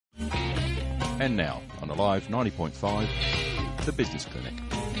And now, on the Live 90.5, The Business Clinic,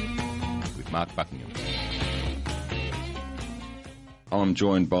 with Mark Buckingham. I'm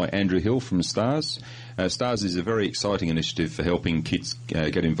joined by Andrew Hill from STARS. STARS is a very exciting initiative for helping kids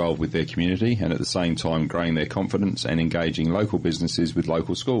get involved with their community and at the same time growing their confidence and engaging local businesses with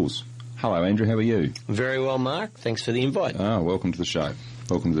local schools. Hello, Andrew. How are you? Very well, Mark. Thanks for the invite. Welcome to the show.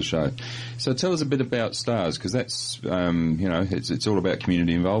 Welcome to the show. So tell us a bit about STARS, because that's, it's all about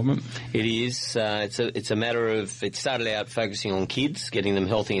community involvement. It is. It's a matter of, it started out focusing on kids, getting them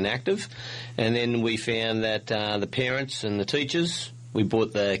healthy and active, and then we found that the parents and the teachers, we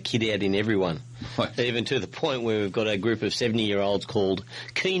brought the kid out in everyone. Right. Even to the point where we've got a group of 70-year-olds called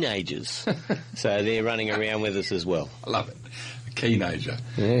keenagers. So they're running around with us as well. I love it. A keenager.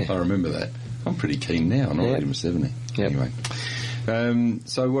 Yeah. I remember that. I'm pretty keen now. I'm already in 70. Yep. Anyway.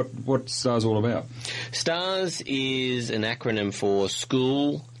 So what's STARS all about? STARS is an acronym for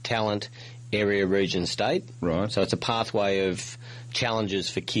School, Talent, Area, Region, State. Right. So it's a pathway of challenges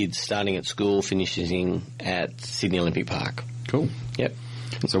for kids starting at school, finishing at Sydney Olympic Park. Cool. Yep.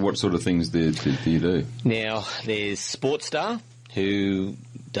 So what sort of things do you do? Now, there's Sports Star, who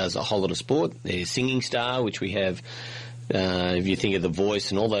does a whole lot of sport. There's Singing Star, which we have, if you think of The Voice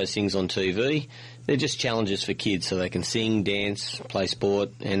and all those things on TV, they're just challenges for kids so they can sing, dance, play sport,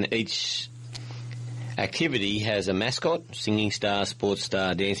 and each activity has a mascot, Singing Star, Sports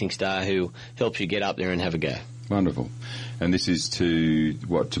Star, Dancing Star, who helps you get up there and have a go. Wonderful. And this is to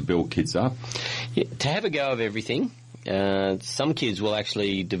build kids up? Yeah, to have a go of everything. Some kids will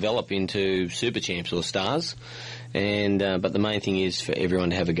actually develop into super champs or stars, but the main thing is for everyone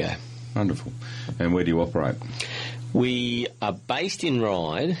to have a go. Wonderful. And where do you operate? We are based in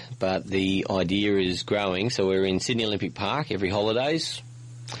Ryde, but the idea is growing. So we're in Sydney Olympic Park every holidays,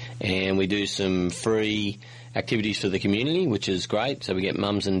 and we do some free activities for the community, which is great. So we get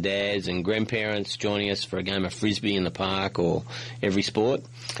mums and dads and grandparents joining us for a game of frisbee in the park or every sport.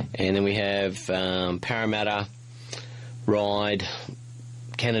 And then we have Parramatta, Ryde,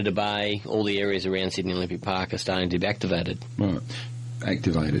 Canada Bay, all the areas around Sydney Olympic Park are starting to be activated. Right.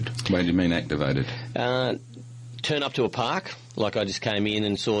 Activated. What do you mean activated? Turn up to a park, like I just came in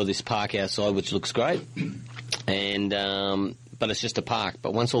and saw this park outside, which looks great, and but it's just a park.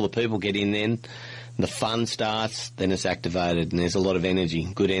 But once all the people get in, then the fun starts. Then it's activated, and there's a lot of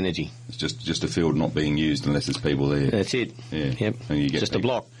energy, good energy. It's just a field not being used unless there's people there. That's it. Yeah. Yep. And you get just a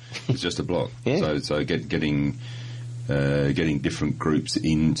block. It's just a block. Yeah. So getting different groups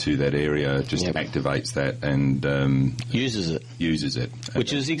into that area just activates that and uses it.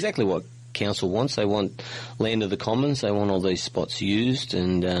 Which is exactly what council wants. They want land of the commons. They want all these spots used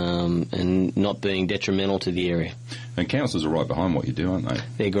and not being detrimental to the area. And councils are right behind what you do, aren't they?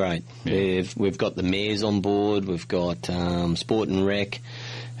 They're great. Yeah. We've got the mayors on board. We've got sport and rec.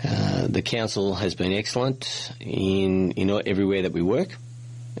 The council has been excellent in everywhere that we work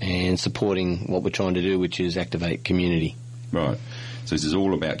and supporting what we're trying to do, which is activate community. Right. So this is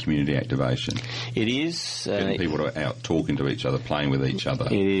all about community activation. It is. Getting people out talking to each other, playing with each other.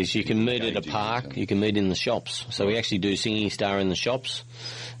 It is. You can meet at a park. You can meet in the shops. So we actually do Singing Star in the shops.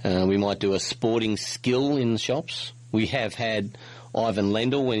 We might do a sporting skill in the shops. We have had Ivan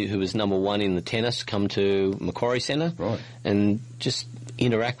Lendl, who was number one in the tennis, come to Macquarie Centre and just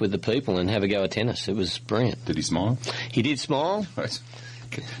interact with the people and have a go at tennis. It was brilliant. Did he smile? He did smile. Right.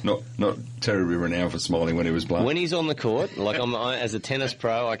 Not terribly renowned for smiling when he was playing. When he's on the court, as a tennis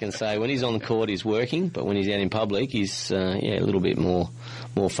pro, I can say when he's on the court he's working, but when he's out in public he's a little bit more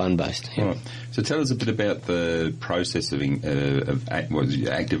fun based. Yeah. Right. So tell us a bit about the process of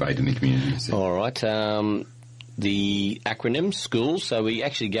activating the community. All right. The acronym schools. So we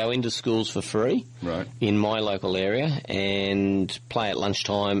actually go into schools for free in my local area and play at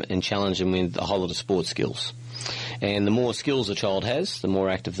lunchtime and challenge them with a whole lot of sports skills. And the more skills a child has, the more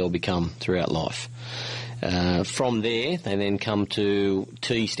active they'll become throughout life. From there, they then come to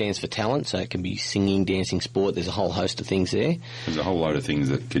T stands for talent, so it can be singing, dancing, sport. There's a whole host of things there. There's a whole load of things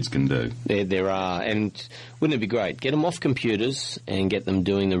that kids can do. There are, and wouldn't it be great? Get them off computers and get them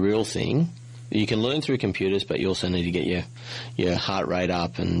doing the real thing. You can learn through computers, but you also need to get your heart rate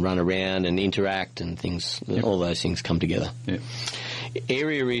up and run around and interact and things. Yep. All those things come together. Yep.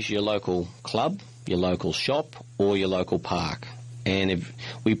 Area is your local club, your local shop, or your local park. And if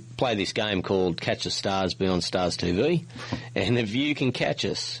we play this game called Catch the Stars, be on STARStv, and if you can catch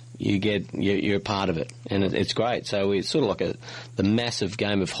us, you're a part of it, and it's great. So it's sort of like the massive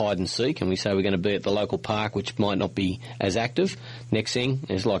game of hide and seek, and we say we're going to be at the local park, which might not be as active. Next thing,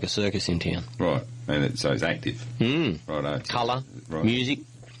 it's like a circus in town. Right, and so it's active. Right. Colour, music.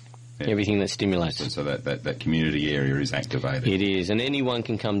 everything that stimulates. So that community area is activated. It is, and anyone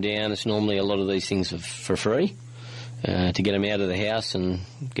can come down. It's normally a lot of these things for free to get them out of the house and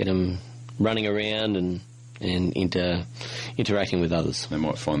get them running around and interacting with others. They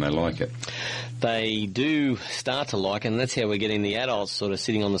might find they like it. They do start to like it, and that's how we're getting the adults sort of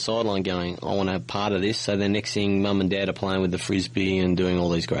sitting on the sideline going, I want to have part of this. So the next thing, mum and dad are playing with the frisbee and doing all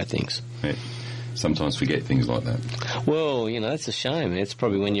these great things. Yeah. Sometimes forget things like that. Well, that's a shame. It's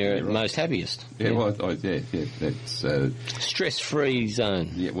probably when you're at most happiest. Yeah, well, that's stress-free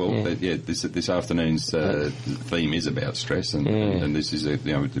zone. Yeah, well, this afternoon's theme is about stress, and this is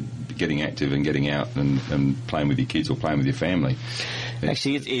getting active and getting out and playing with your kids or playing with your family.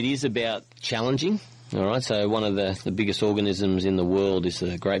 Actually, it is about challenging. All right, so one of the biggest organisms in the world is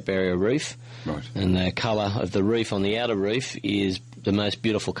the Great Barrier Reef. Right. And the colour of the reef on the outer reef is the most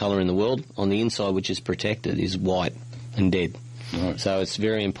beautiful colour in the world. On the inside, which is protected, is white and dead. Right. So it's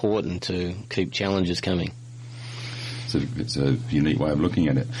very important to keep challenges coming. It's a unique way of looking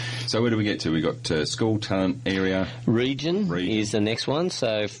at it. So where do we get to? We've got school, talent, area. Region is the next one.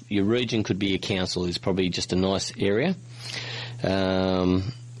 So if your region could be a council, is probably just a nice area.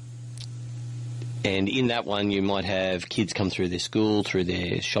 And in that one, you might have kids come through their school, through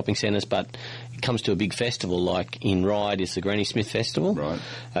their shopping centres, but it comes to a big festival, like in Ryde is the Granny Smith Festival. Right.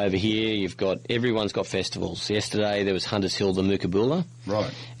 Over here, everyone's got festivals. Yesterday, there was Hunters Hill, the Mookaboola.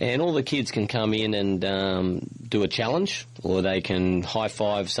 Right. And all the kids can come in and do a challenge, or they can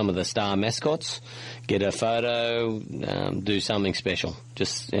high-five some of the star mascots, get a photo, do something special.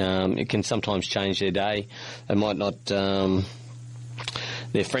 Just it can sometimes change their day. They might not... their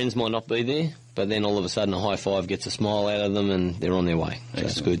friends might not be there, but then all of a sudden a high five gets a smile out of them and they're on their way. So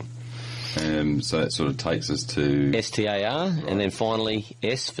it's good. So that sort of takes us to... STAR, right. And then finally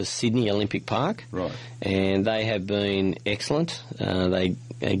S for Sydney Olympic Park. Right. And they have been excellent. They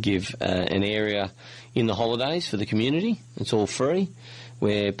give an area in the holidays for the community. It's all free,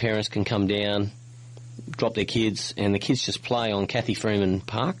 where parents can come down, drop their kids, and the kids just play on Cathy Freeman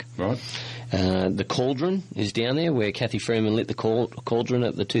Park. Right. The Cauldron is down there, where Cathy Freeman lit the cauldron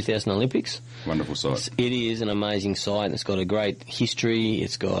at the 2000 Olympics. Wonderful site. It is an amazing site. It's got a great history.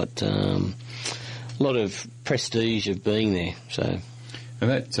 It's got a lot of prestige of being there. So, and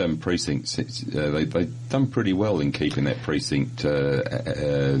that precinct, they've done pretty well in keeping that precinct,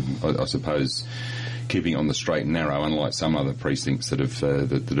 I suppose, keeping it on the straight and narrow, unlike some other precincts that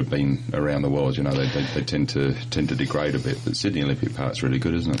have been around the world. They tend to degrade a bit. But Sydney Olympic Park's really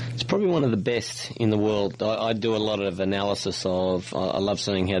good, isn't it? It's probably one of the best in the world. I do a lot of analysis of. I love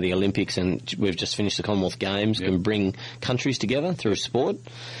seeing how the Olympics, and we've just finished the Commonwealth Games, can bring countries together through sport.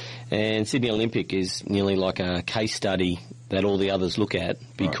 And Sydney Olympic is nearly like a case study that all the others look at,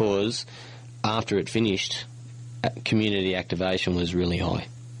 because after it finished, community activation was really high.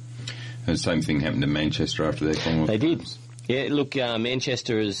 And the same thing happened in Manchester after their Commonwealth They did. Games. Yeah, look,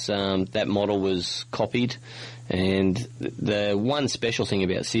 Manchester is that model was copied, and the one special thing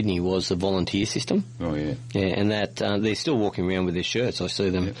about Sydney was the volunteer system. Oh yeah. Yeah, and that they're still walking around with their shirts. I see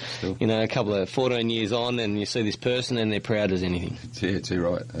them, a couple of 14 years on, and you see this person, and they're proud as anything. Yeah, too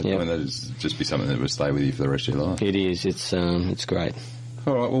right. Yep. I mean, that would just be something that would stay with you for the rest of your life. It is. It's great.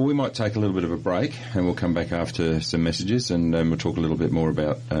 All right, well, we might take a little bit of a break, and we'll come back after some messages, and we'll talk a little bit more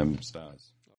about stars.